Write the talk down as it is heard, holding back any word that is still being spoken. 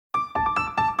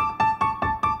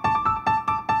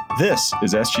This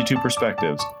is SG2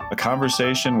 Perspectives, a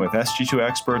conversation with SG2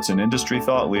 experts and industry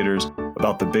thought leaders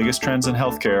about the biggest trends in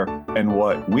healthcare and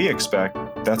what we expect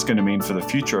that's going to mean for the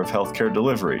future of healthcare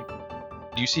delivery.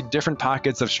 You see different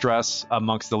pockets of stress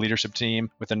amongst the leadership team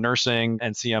with the nursing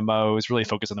and CMOs really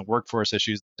focused on the workforce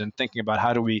issues and thinking about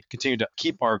how do we continue to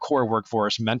keep our core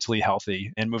workforce mentally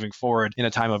healthy and moving forward in a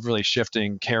time of really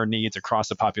shifting care needs across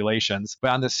the populations.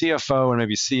 But on the CFO and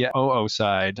maybe COO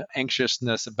side,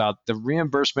 anxiousness about the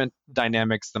reimbursement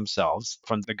dynamics themselves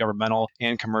from the governmental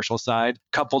and commercial side,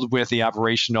 coupled with the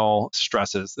operational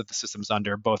stresses that the system's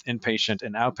under, both inpatient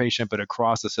and outpatient, but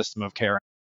across the system of care.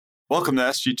 Welcome to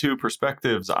SG2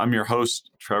 Perspectives. I'm your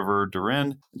host, Trevor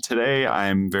Durin. Today,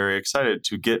 I'm very excited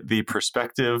to get the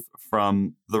perspective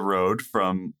from the road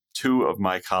from two of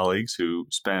my colleagues who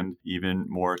spend even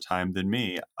more time than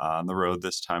me on the road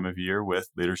this time of year with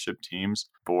leadership teams,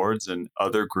 boards, and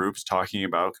other groups talking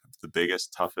about the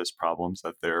biggest, toughest problems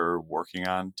that they're working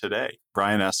on today.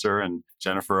 Brian Esser and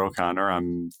Jennifer O'Connor,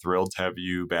 I'm thrilled to have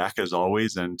you back as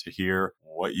always and to hear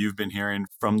what you've been hearing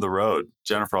from the road.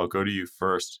 Jennifer, I'll go to you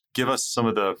first. Give us some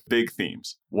of the big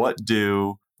themes. What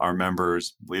do our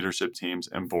members, leadership teams,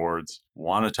 and boards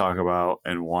want to talk about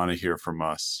and want to hear from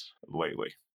us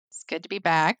lately? It's good to be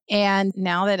back. And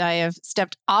now that I have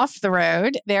stepped off the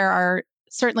road, there are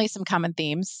certainly some common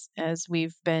themes as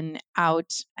we've been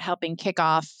out helping kick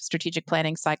off strategic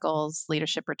planning cycles,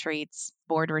 leadership retreats,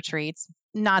 board retreats.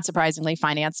 Not surprisingly,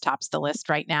 finance tops the list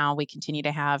right now. We continue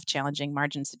to have challenging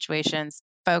margin situations.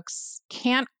 Folks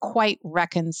can't quite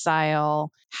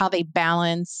reconcile how they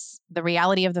balance the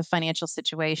reality of the financial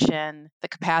situation, the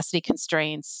capacity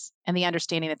constraints, and the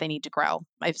understanding that they need to grow.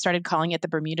 I've started calling it the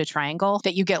Bermuda Triangle,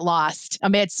 that you get lost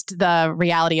amidst the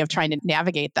reality of trying to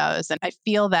navigate those. And I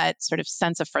feel that sort of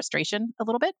sense of frustration a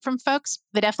little bit from folks.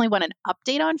 They definitely want an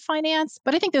update on finance,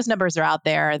 but I think those numbers are out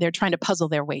there. They're trying to puzzle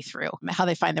their way through how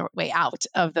they find their way out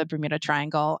of the Bermuda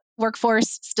Triangle.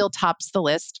 Workforce still tops the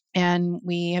list, and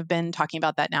we have been talking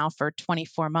about that now for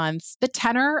 24 months. The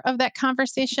tenor of that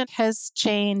conversation has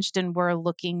changed, and we're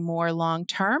looking more long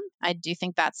term. I do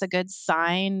think that's a good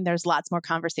sign. There's lots more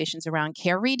conversations around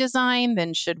care redesign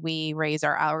than should we raise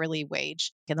our hourly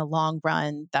wage. In the long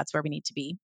run, that's where we need to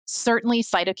be. Certainly,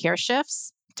 site of care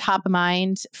shifts. Top of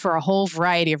mind for a whole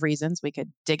variety of reasons. We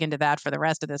could dig into that for the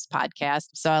rest of this podcast.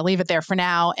 So I'll leave it there for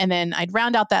now. And then I'd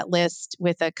round out that list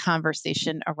with a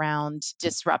conversation around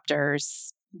disruptors.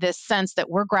 This sense that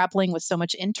we're grappling with so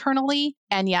much internally,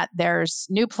 and yet there's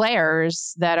new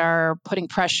players that are putting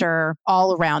pressure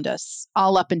all around us,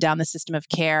 all up and down the system of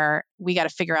care. We got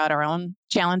to figure out our own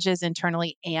challenges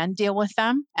internally and deal with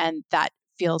them. And that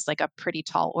feels like a pretty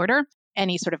tall order.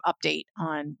 Any sort of update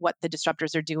on what the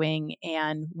disruptors are doing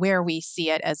and where we see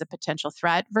it as a potential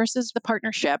threat versus the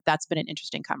partnership. That's been an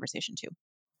interesting conversation too.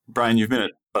 Brian, you've been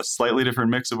at a slightly different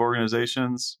mix of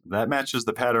organizations. That matches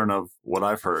the pattern of what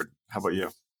I've heard. How about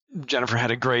you? Jennifer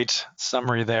had a great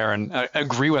summary there, and I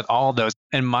agree with all of those.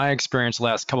 In my experience the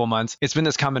last couple of months, it's been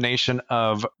this combination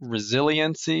of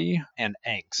resiliency and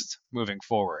angst moving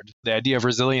forward. The idea of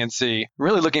resiliency,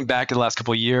 really looking back at the last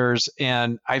couple of years,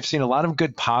 and I've seen a lot of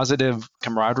good positive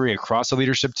camaraderie across the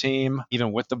leadership team,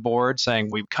 even with the board, saying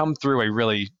we've come through a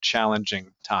really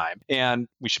challenging time and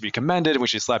we should be commended and we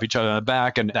should slap each other on the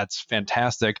back, and that's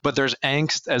fantastic. But there's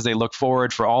angst as they look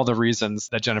forward for all the reasons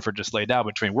that Jennifer just laid out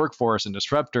between workforce and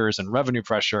disruptors and revenue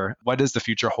pressure. What does the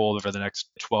future hold over the next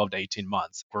 12 to 18 months?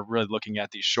 We're really looking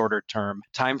at these shorter term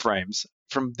timeframes.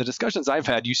 From the discussions I've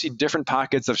had, you see different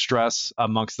pockets of stress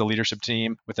amongst the leadership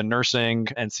team with the nursing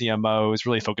and CMOs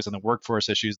really focused on the workforce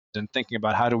issues and thinking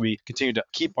about how do we continue to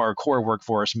keep our core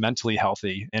workforce mentally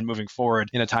healthy and moving forward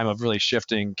in a time of really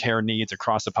shifting care needs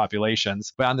across the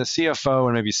populations. But on the CFO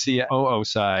and maybe COO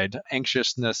side,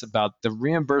 anxiousness about the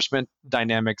reimbursement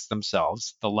dynamics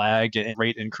themselves, the lag in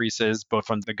rate increases, both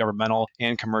from the governmental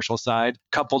and commercial side,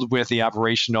 coupled with the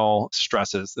operational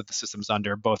stresses that the system's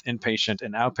under, both inpatient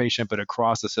and outpatient, but across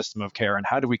the system of care, and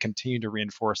how do we continue to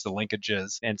reinforce the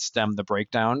linkages and stem the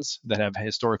breakdowns that have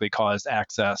historically caused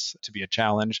access to be a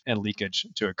challenge and leakage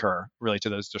to occur really to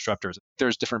those disruptors.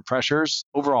 There's different pressures,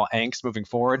 overall angst moving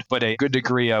forward, but a good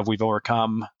degree of we've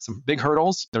overcome some big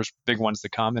hurdles. There's big ones to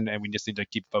come, and we just need to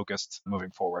keep focused moving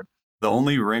forward. The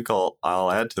only wrinkle I'll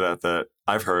add to that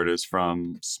I've heard is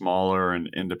from smaller and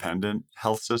independent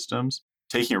health systems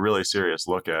taking a really serious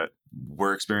look at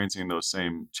we're experiencing those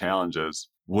same challenges.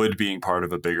 Would being part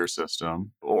of a bigger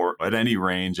system or at any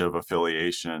range of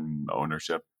affiliation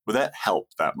ownership, would that help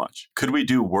that much? Could we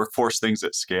do workforce things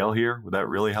at scale here? Would that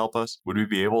really help us? Would we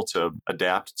be able to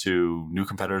adapt to new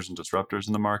competitors and disruptors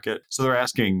in the market? So they're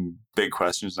asking big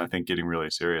questions and I think getting really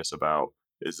serious about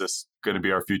Is this going to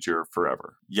be our future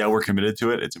forever? Yeah, we're committed to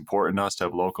it. It's important to us to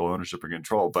have local ownership and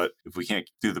control. But if we can't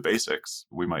do the basics,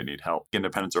 we might need help.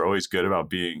 Independents are always good about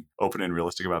being open and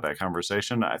realistic about that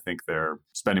conversation. I think they're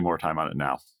spending more time on it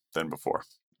now than before.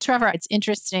 Trevor, it's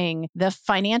interesting. The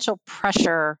financial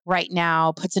pressure right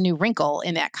now puts a new wrinkle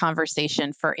in that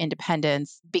conversation for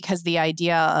independents because the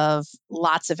idea of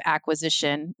lots of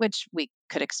acquisition, which we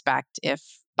could expect if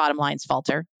bottom lines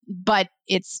falter, but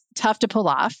it's tough to pull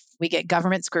off. We get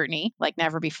government scrutiny like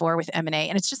never before with M&A,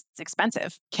 and it's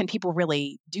expensive. Can people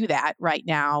really do that right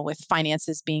now with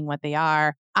finances being what they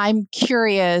are? I'm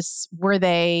curious, were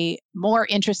they more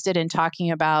interested in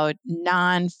talking about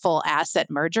non-full asset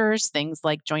mergers, things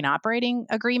like joint operating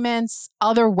agreements,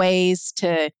 other ways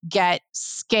to get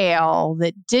scale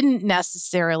that didn't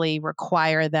necessarily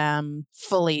require them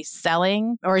fully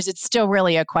selling? Or is it still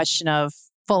really a question of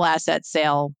full asset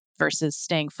sale versus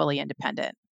staying fully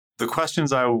independent? The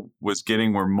questions I was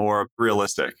getting were more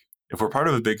realistic. If we're part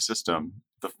of a big system,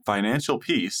 the financial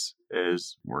piece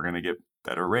is we're going to get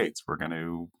better rates. We're going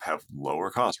to have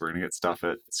lower costs. We're going to get stuff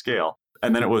at scale.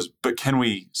 And then it was, but can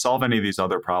we solve any of these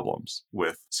other problems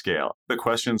with scale? The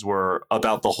questions were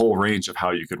about the whole range of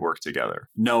how you could work together,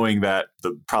 knowing that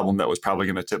the problem that was probably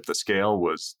going to tip the scale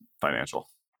was financial.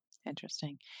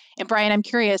 Interesting. And Brian, I'm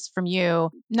curious from you,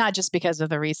 not just because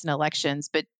of the recent elections,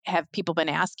 but have people been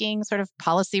asking sort of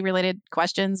policy related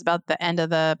questions about the end of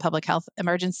the public health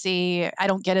emergency? I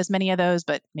don't get as many of those,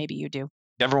 but maybe you do.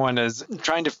 Everyone is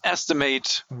trying to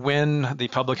estimate when the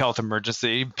public health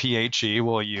emergency, PHE,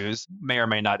 will use, may or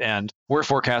may not end. We're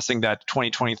forecasting that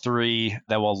 2023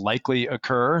 that will likely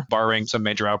occur, barring some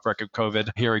major outbreak of COVID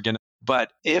here again.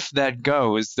 But if that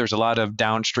goes, there's a lot of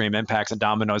downstream impacts and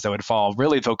dominoes that would fall,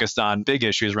 really focused on big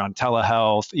issues around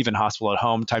telehealth, even hospital at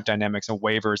home type dynamics and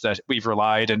waivers that we've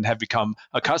relied and have become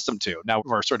accustomed to. Now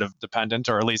we're sort of dependent,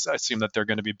 or at least assume that they're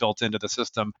going to be built into the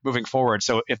system moving forward.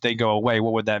 So if they go away,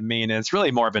 what would that mean? And it's really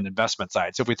more of an investment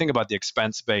side. So if we think about the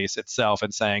expense base itself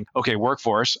and saying, okay,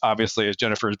 workforce, obviously, as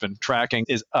Jennifer has been tracking,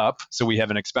 is up. So we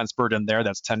have an expense burden there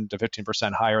that's 10 to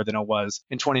 15% higher than it was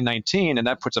in 2019. And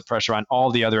that puts a pressure on all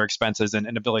the other expenses and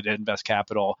inability to invest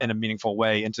capital in a meaningful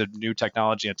way into new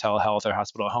technology and telehealth or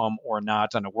hospital at home or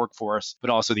not on a workforce, but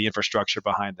also the infrastructure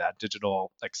behind that,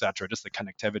 digital, et cetera, just the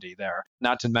connectivity there.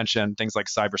 Not to mention things like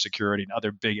cybersecurity and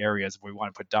other big areas where we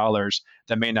want to put dollars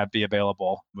that may not be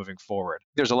available moving forward.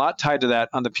 There's a lot tied to that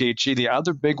on the PHE. The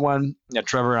other big one that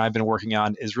Trevor and I have been working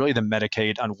on is really the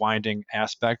Medicaid unwinding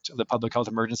aspect of the public health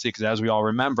emergency, because as we all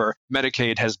remember,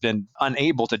 Medicaid has been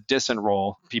unable to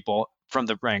disenroll people from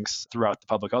the ranks throughout the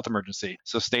public health emergency.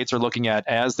 So states are looking at,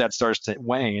 as that starts to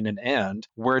wane and end,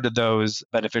 where do those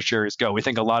beneficiaries go? We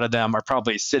think a lot of them are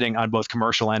probably sitting on both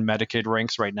commercial and Medicaid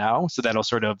ranks right now. So that'll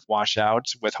sort of wash out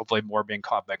with hopefully more being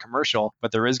caught by commercial.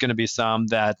 But there is going to be some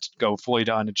that go fully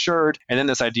to uninsured. And then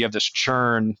this idea of this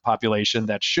churn population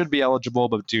that should be eligible,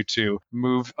 but due to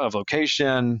move of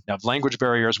location, of language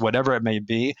barriers, whatever it may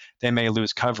be, they may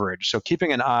lose coverage. So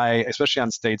keeping an eye, especially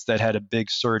on states that had a big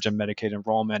surge in Medicaid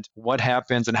enrollment, what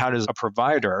happens and how does a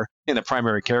provider in the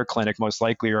primary care clinic, most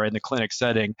likely, or in the clinic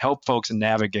setting, help folks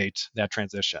navigate that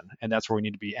transition? And that's where we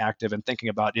need to be active and thinking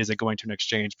about, is it going to an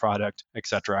exchange product, et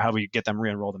cetera? How do we get them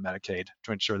re-enrolled in Medicaid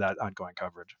to ensure that ongoing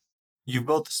coverage? You've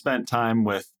both spent time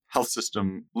with health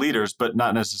system leaders, but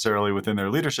not necessarily within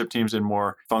their leadership teams, in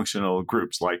more functional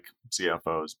groups like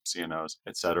CFOs, CNOs,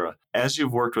 et cetera. As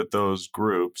you've worked with those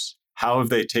groups, how have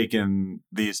they taken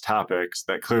these topics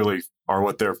that clearly are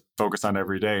what they're focused on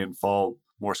every day and fall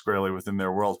more squarely within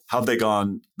their world? How have they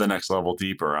gone the next level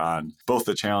deeper on both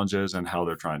the challenges and how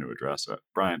they're trying to address it?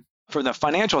 Brian. For the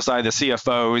financial side, the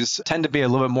CFOs tend to be a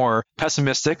little bit more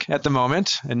pessimistic at the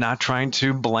moment and not trying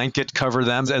to blanket cover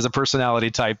them as a personality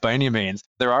type by any means.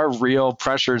 There are real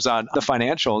pressures on the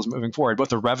financials moving forward, both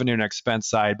the revenue and expense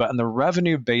side. But on the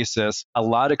revenue basis, a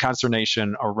lot of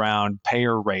consternation around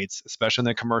payer rates, especially on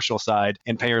the commercial side,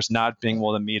 and payers not being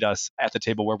able to meet us at the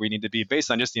table where we need to be based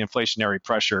on just the inflationary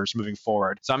pressures moving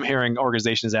forward. So I'm hearing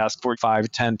organizations ask for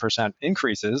 5-10%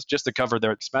 increases just to cover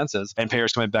their expenses, and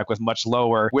payers coming back with much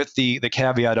lower, with the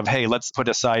caveat of, hey, let's put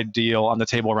a side deal on the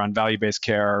table around value-based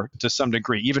care to some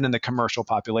degree, even in the commercial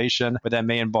population, but that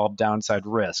may involve downside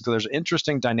risk. So there's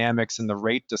interesting dynamics in the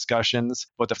rate discussions,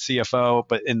 both the CFO,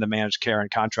 but in the managed care and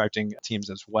contracting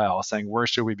teams as well, saying where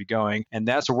should we be going? And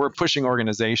that's where we're pushing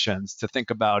organizations to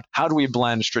think about, how do we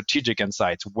blend strategic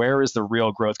insights? Where is the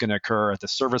real growth going to occur at the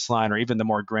service line or even the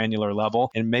more granular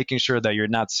level, and making sure that you're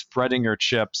not spreading your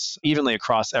chips evenly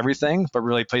across everything, but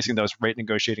really placing those rate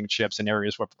negotiating chips in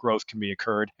areas where growth can be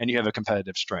occurred and you have a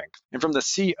competitive strength. And from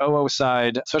the COO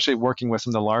side, especially working with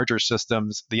some of the larger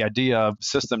systems, the idea of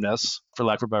systemness for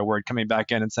lack of a better word, coming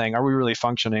back in and saying, are we really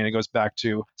functioning? It goes back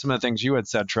to some of the things you had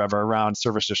said, Trevor, around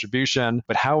service distribution,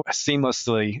 but how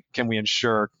seamlessly can we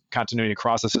ensure continuity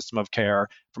across the system of care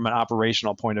from an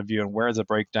operational point of view, and where are the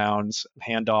breakdowns,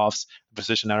 handoffs,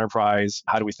 physician enterprise?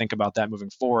 How do we think about that moving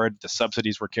forward? The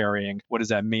subsidies we're carrying, what does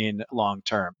that mean long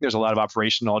term? There's a lot of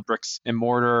operational bricks and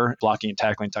mortar, blocking and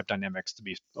tackling type dynamics to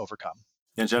be overcome.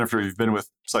 And Jennifer, you've been with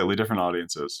slightly different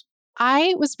audiences.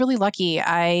 I was really lucky.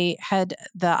 I had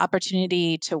the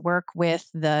opportunity to work with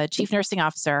the chief nursing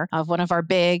officer of one of our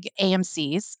big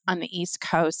AMCs on the East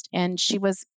Coast, and she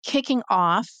was kicking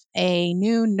off a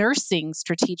new nursing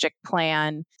strategic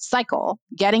plan cycle,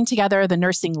 getting together the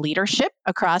nursing leadership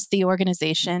across the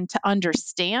organization to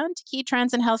understand key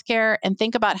trends in healthcare and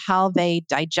think about how they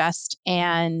digest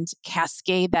and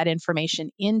cascade that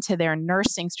information into their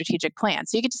nursing strategic plan.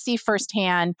 So you get to see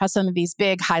firsthand how some of these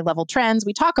big high-level trends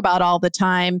we talk about all the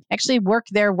time actually work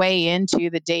their way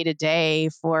into the day-to-day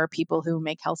for people who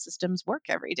make health systems work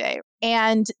every day.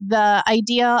 And the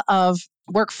idea of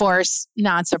workforce,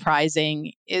 not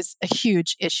surprising, is a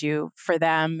huge issue for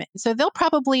them. So they'll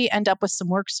probably end up with some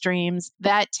work streams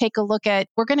that take a look at,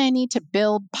 we're going to need to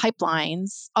build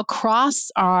pipelines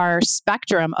across our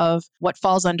spectrum of what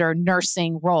falls under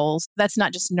nursing roles. That's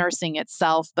not just nursing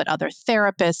itself, but other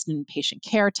therapists and patient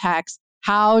care techs.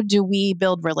 How do we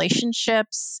build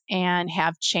relationships and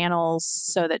have channels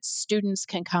so that students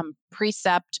can come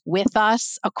precept with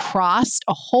us across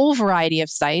a whole variety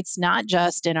of sites, not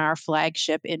just in our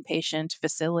flagship inpatient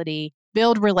facility?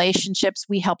 Build relationships,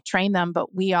 we help train them,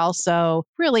 but we also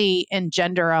really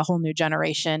engender a whole new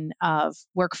generation of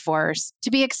workforce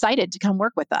to be excited to come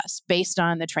work with us based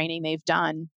on the training they've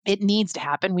done. It needs to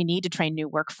happen. We need to train new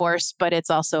workforce, but it's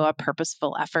also a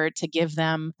purposeful effort to give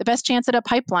them the best chance at a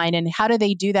pipeline. And how do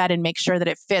they do that and make sure that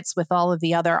it fits with all of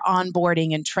the other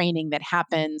onboarding and training that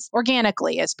happens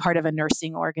organically as part of a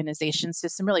nursing organization? So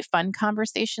some really fun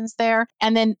conversations there.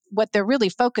 And then what they're really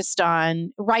focused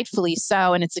on, rightfully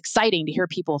so, and it's exciting to hear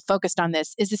people focused on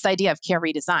this, is this idea of care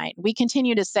redesign. We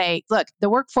continue to say, look, the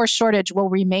workforce shortage will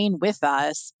remain with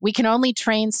us. We can only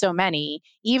train so many.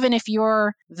 Even if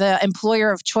you're the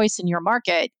employer of choice in your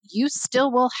market, you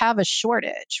still will have a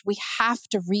shortage. We have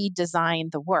to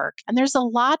redesign the work. And there's a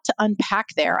lot to unpack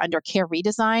there under care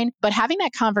redesign, but having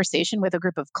that conversation with a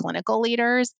group of clinical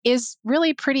leaders is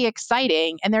really pretty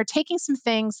exciting. And they're taking some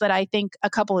things that I think a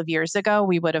couple of years ago,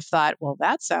 we would have thought, well,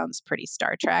 that sounds pretty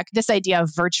Star Trek. This idea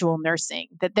of virtual nursing,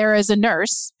 that there is a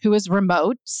nurse who is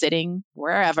remote, sitting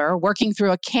wherever, working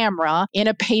through a camera in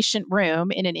a patient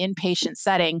room in an inpatient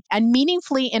setting and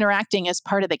meaningfully interacting as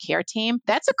part of the care team.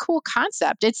 That's a cool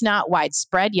concept. It's not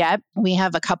widespread yet. We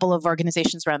have a couple of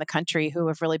organizations around the country who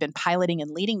have really been piloting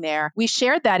and leading there. We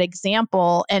shared that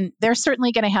example, and they're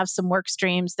certainly going to have some work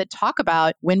streams that talk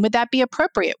about when would that be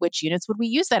appropriate? Which units would we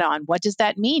use that on? What does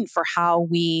that mean for how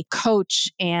we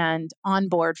coach and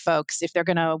onboard folks if they're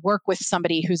going to work with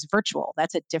somebody who's virtual?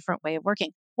 That's a different way of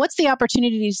working. What's the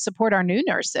opportunity to support our new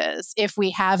nurses if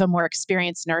we have a more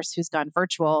experienced nurse who's gone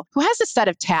virtual, who has a set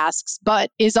of tasks,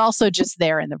 but is also just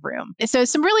there in the room? So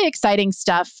some really exciting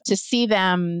stuff to see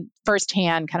them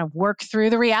firsthand kind of work through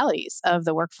the realities of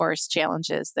the workforce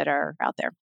challenges that are out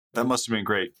there. That must have been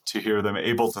great to hear them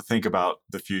able to think about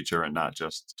the future and not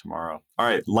just tomorrow. All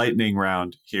right, lightning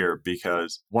round here,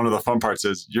 because one of the fun parts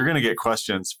is you're going to get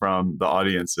questions from the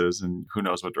audiences and who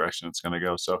knows what direction it's going to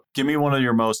go. So give me one of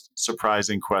your most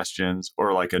surprising questions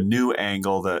or like a new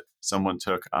angle that someone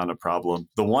took on a problem.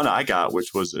 The one I got,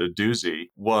 which was a doozy,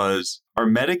 was, are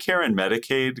Medicare and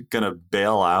Medicaid going to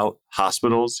bail out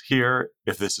hospitals here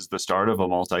if this is the start of a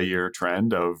multi-year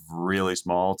trend of really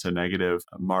small to negative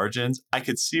margins? I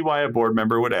could see why a board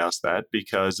member would ask that,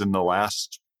 because in the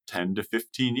last 10 to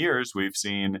 15 years, we've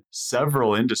seen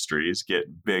several industries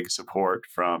get big support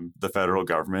from the federal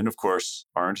government. Of course,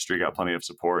 our industry got plenty of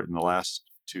support in the last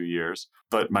 2 years.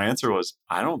 But my answer was,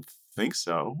 I don't think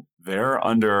so. They're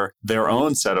under their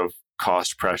own set of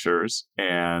cost pressures,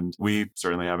 and we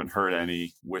certainly haven't heard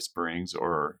any whisperings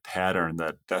or pattern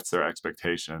that that's their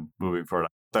expectation moving forward.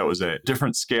 That was a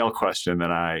different scale question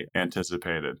than I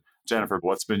anticipated. Jennifer,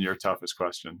 what's been your toughest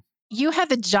question? You had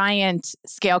the giant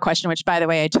scale question, which, by the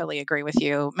way, I totally agree with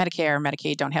you. Medicare and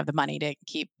Medicaid don't have the money to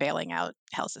keep bailing out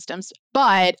health systems.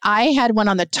 But I had one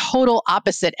on the total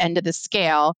opposite end of the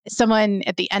scale. Someone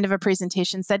at the end of a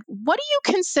presentation said, what do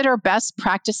you consider best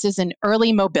practices in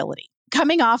early mobility?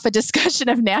 Coming off a discussion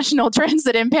of national trends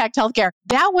that impact healthcare,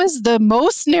 that was the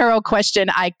most narrow question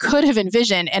I could have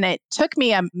envisioned. And it took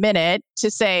me a minute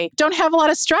to say, don't have a lot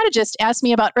of strategists ask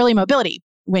me about early mobility.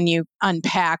 When you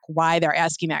unpack why they're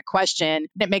asking that question,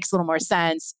 it makes a little more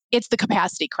sense. It's the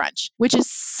capacity crunch, which is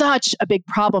such a big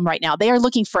problem right now. They are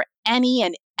looking for any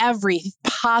and every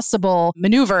possible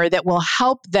maneuver that will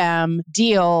help them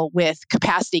deal with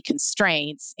capacity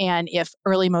constraints. And if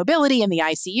early mobility in the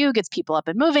ICU gets people up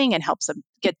and moving and helps them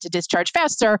get to discharge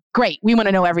faster, great. We want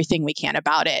to know everything we can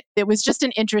about it. It was just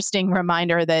an interesting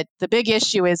reminder that the big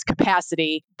issue is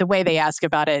capacity. The way they ask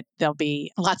about it, there'll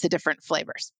be lots of different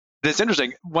flavors. It's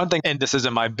interesting. One thing, and this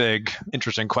isn't my big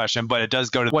interesting question, but it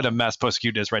does go to what a mess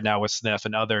post-acute is right now with SNF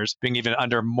and others being even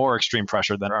under more extreme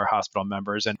pressure than our hospital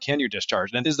members. And can you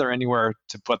discharge? And is there anywhere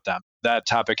to put them? That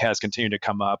topic has continued to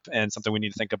come up and something we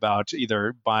need to think about,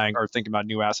 either buying or thinking about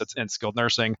new assets in skilled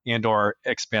nursing and or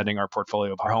expanding our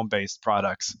portfolio of our home-based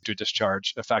products to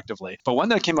discharge effectively. But one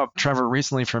that came up, Trevor,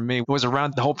 recently for me was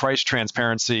around the whole price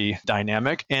transparency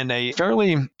dynamic and a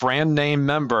fairly brand name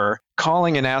member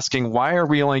calling and asking, why are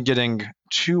we only getting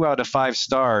 2 out of 5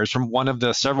 stars from one of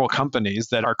the several companies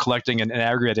that are collecting and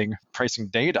aggregating pricing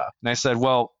data? And I said,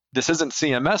 well, this isn't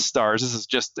CMS stars. This is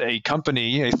just a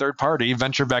company, a third party,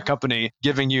 venture-backed company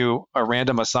giving you a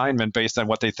random assignment based on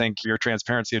what they think your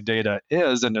transparency of data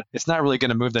is. And it's not really going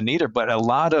to move the needle, but a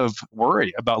lot of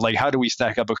worry about like, how do we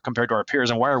stack up compared to our peers?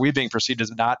 And why are we being perceived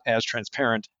as not as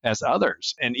transparent as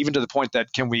others? And even to the point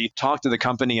that can we talk to the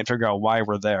company and figure out why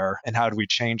we're there and how do we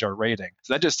change our rating?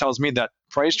 So that just tells me that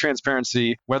price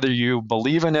transparency, whether you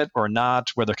believe in it or not,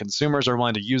 whether consumers are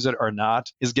willing to use it or not,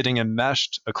 is getting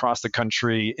enmeshed across the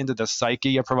country into the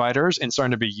psyche of providers and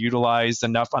starting to be utilized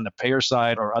enough on the payer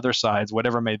side or other sides,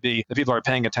 whatever it may be, that people are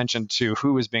paying attention to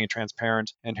who is being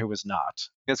transparent and who is not.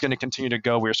 It's going to continue to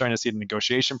go. We're starting to see the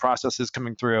negotiation processes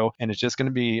coming through, and it's just going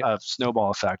to be a snowball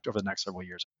effect over the next several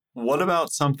years. What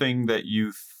about something that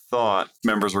you thought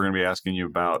members were going to be asking you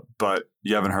about, but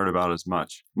you haven't heard about as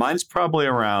much? Mine's probably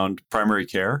around primary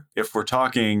care. If we're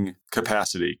talking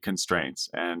capacity constraints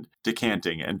and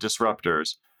decanting and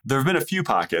disruptors, there have been a few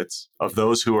pockets of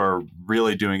those who are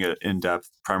really doing an in-depth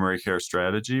primary care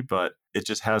strategy, but it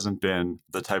just hasn't been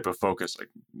the type of focus. Like,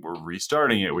 we're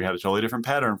restarting it. We had a totally different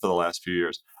pattern for the last few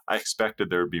years. I expected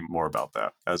there would be more about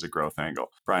that as a growth angle.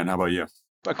 Brian, how about you?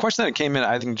 A question that came in,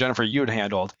 I think, Jennifer, you had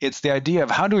handled. It's the idea of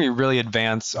how do we really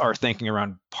advance our thinking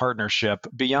around partnership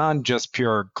beyond just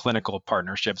pure clinical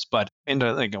partnerships, but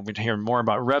into, we hear more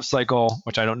about rev cycle,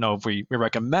 which I don't know if we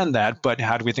recommend that, but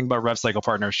how do we think about rev cycle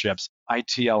partnerships,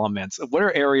 IT elements? What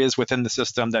are areas within the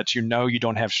system that you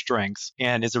don't have strengths?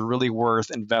 And is it really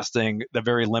worth investing the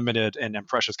very limited and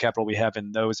precious capital we have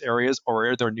in those areas? Or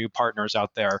are there new partners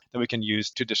out there that we can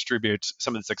use to distribute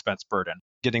some of this expense burden?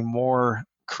 Getting more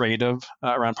creative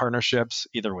around partnerships,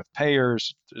 either with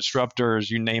payers, disruptors,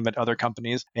 you name it, other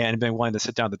companies, and being willing to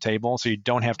sit down at the table so you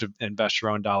don't have to invest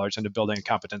your own dollars into building a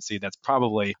competency that's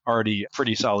probably already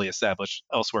pretty solidly established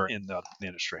elsewhere in the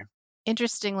industry.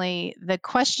 Interestingly, the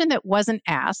question that wasn't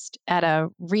asked at a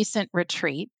recent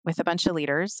retreat with a bunch of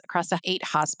leaders across a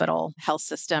 8-hospital health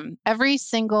system, every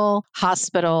single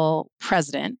hospital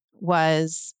president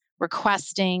was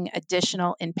requesting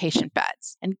additional inpatient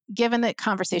beds. And given the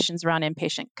conversations around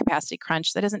inpatient capacity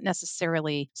crunch, that isn't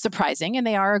necessarily surprising, and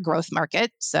they are a growth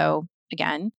market. So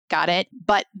again, got it.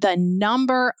 But the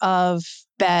number of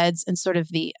beds and sort of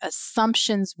the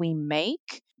assumptions we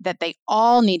make that they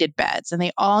all needed beds and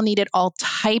they all needed all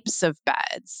types of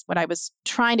beds. What I was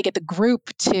trying to get the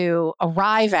group to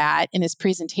arrive at in this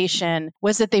presentation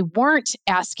was that they weren't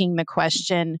asking the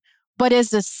question, but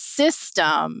as a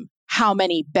system, how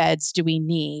many beds do we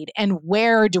need and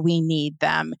where do we need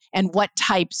them and what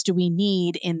types do we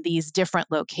need in these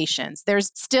different locations? There's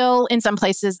still in some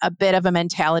places a bit of a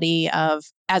mentality of,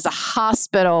 as a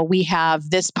hospital, we have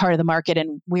this part of the market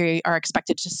and we are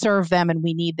expected to serve them and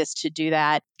we need this to do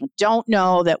that. I don't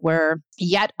know that we're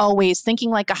yet always thinking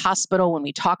like a hospital when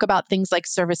we talk about things like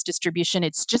service distribution.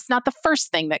 It's just not the first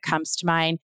thing that comes to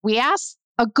mind. We ask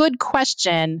a good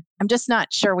question. I'm just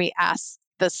not sure we ask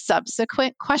the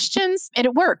subsequent questions. And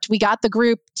it worked. We got the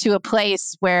group to a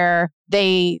place where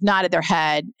they nodded their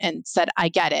head and said, I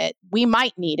get it. We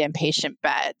might need inpatient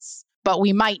beds, but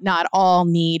we might not all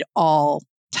need all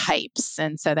types.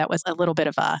 And so that was a little bit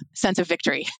of a sense of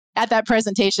victory. At that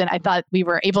presentation, I thought we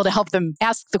were able to help them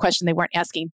ask the question they weren't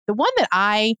asking. The one that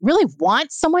I really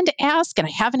want someone to ask, and I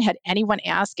haven't had anyone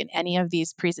ask in any of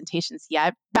these presentations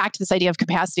yet, back to this idea of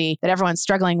capacity that everyone's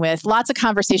struggling with. Lots of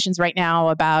conversations right now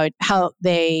about how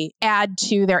they add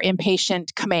to their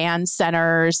inpatient command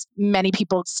centers. Many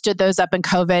people stood those up in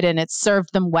COVID and it's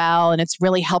served them well, and it's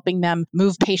really helping them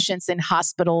move patients in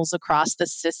hospitals across the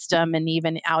system and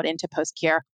even out into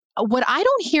post-care. What I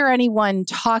don't hear anyone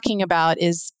talking about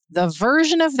is the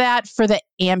version of that for the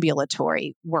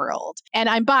ambulatory world. And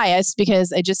I'm biased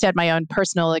because I just had my own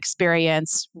personal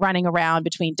experience running around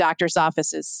between doctor's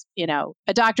offices,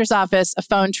 a doctor's office, a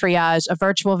phone triage, a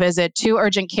virtual visit, 2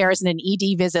 urgent cares, and an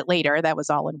ED visit later. That was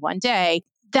all in one day.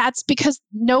 That's because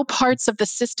no parts of the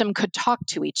system could talk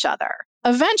to each other.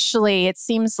 Eventually, it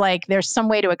seems like there's some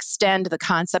way to extend the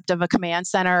concept of a command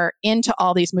center into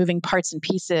all these moving parts and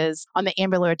pieces on the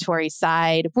ambulatory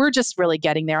side. We're just really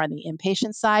getting there on the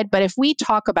inpatient side. But if we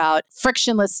talk about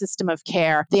frictionless system of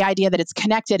care, the idea that it's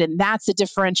connected and that's a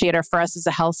differentiator for us as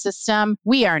a health system,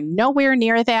 we are nowhere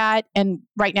near that. And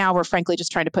right now, we're frankly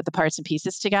just trying to put the parts and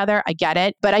pieces together. I get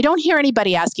it. But I don't hear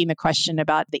anybody asking the question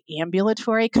about the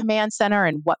ambulatory command center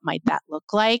and what might that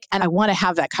look like. And I want to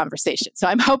have that conversation. So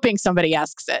I'm hoping somebody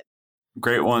asks it.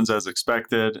 Great ones as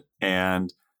expected.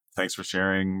 And thanks for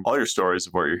sharing all your stories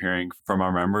of what you're hearing from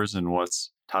our members and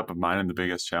what's top of mind and the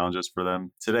biggest challenges for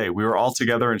them today. We were all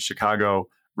together in Chicago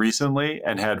recently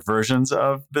and had versions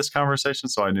of this conversation,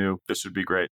 so I knew this would be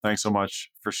great. Thanks so much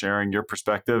for sharing your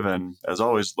perspective. And as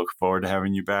always, look forward to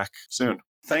having you back soon.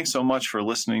 Thanks so much for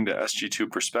listening to SG2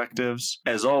 Perspectives.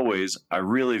 As always, I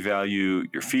really value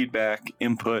your feedback,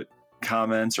 input,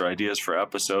 comments, or ideas for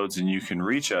episodes, and you can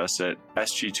reach us at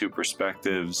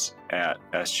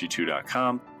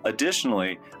sg2perspectives@sg2.com.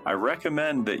 Additionally, I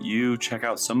recommend that you check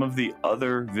out some of the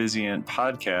other Vizient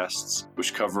podcasts,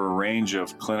 which cover a range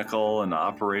of clinical and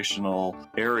operational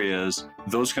areas.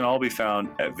 Those can all be found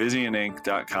at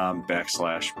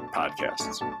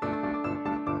vizientinc.com/podcasts.